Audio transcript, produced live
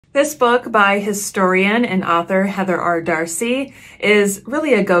This book by historian and author Heather R. Darcy is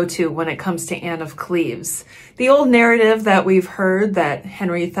really a go-to when it comes to Anne of Cleves. The old narrative that we've heard that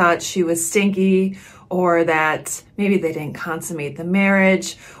Henry thought she was stinky, or that maybe they didn't consummate the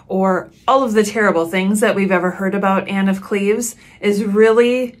marriage, or all of the terrible things that we've ever heard about Anne of Cleves is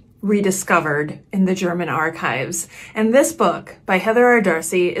really rediscovered in the German archives. And this book by Heather R.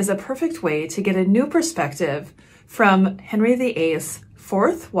 Darcy is a perfect way to get a new perspective from Henry VIII's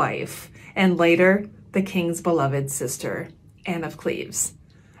fourth wife, and later the king's beloved sister, Anne of Cleves.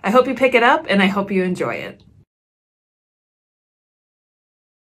 I hope you pick it up and I hope you enjoy it.